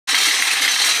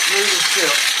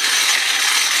tip.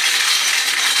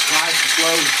 Nice and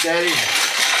slow and steady.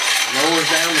 Lowers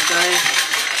down the thing.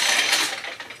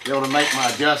 Be able to make my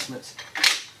adjustments.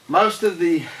 Most of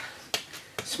the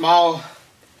small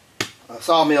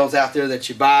sawmills out there that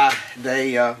you buy,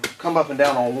 they come up and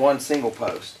down on one single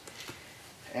post.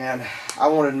 And I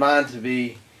wanted mine to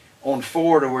be on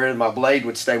 4 to where my blade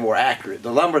would stay more accurate.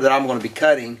 The lumber that I'm going to be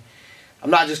cutting, I'm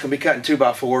not just going to be cutting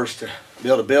 2x4s to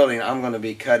build a building. I'm going to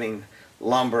be cutting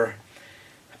lumber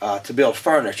to build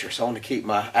furniture, so I want to keep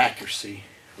my accuracy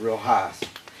real high.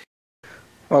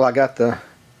 Well, I got the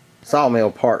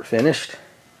sawmill part finished.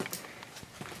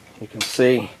 You can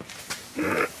see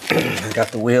I got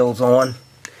the wheels on.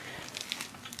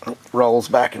 It rolls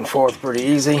back and forth pretty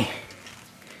easy.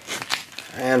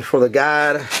 And for the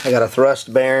guide, I got a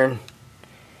thrust bearing,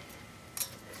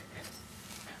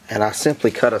 and I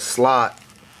simply cut a slot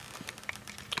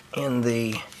in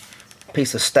the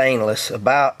piece of stainless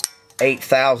about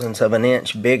 0.8 of an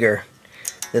inch bigger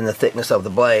than the thickness of the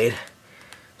blade,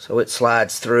 so it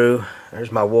slides through.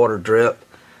 There's my water drip.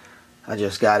 I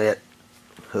just got it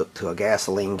hooked to a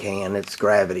gasoline can. It's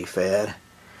gravity fed,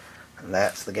 and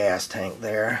that's the gas tank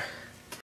there.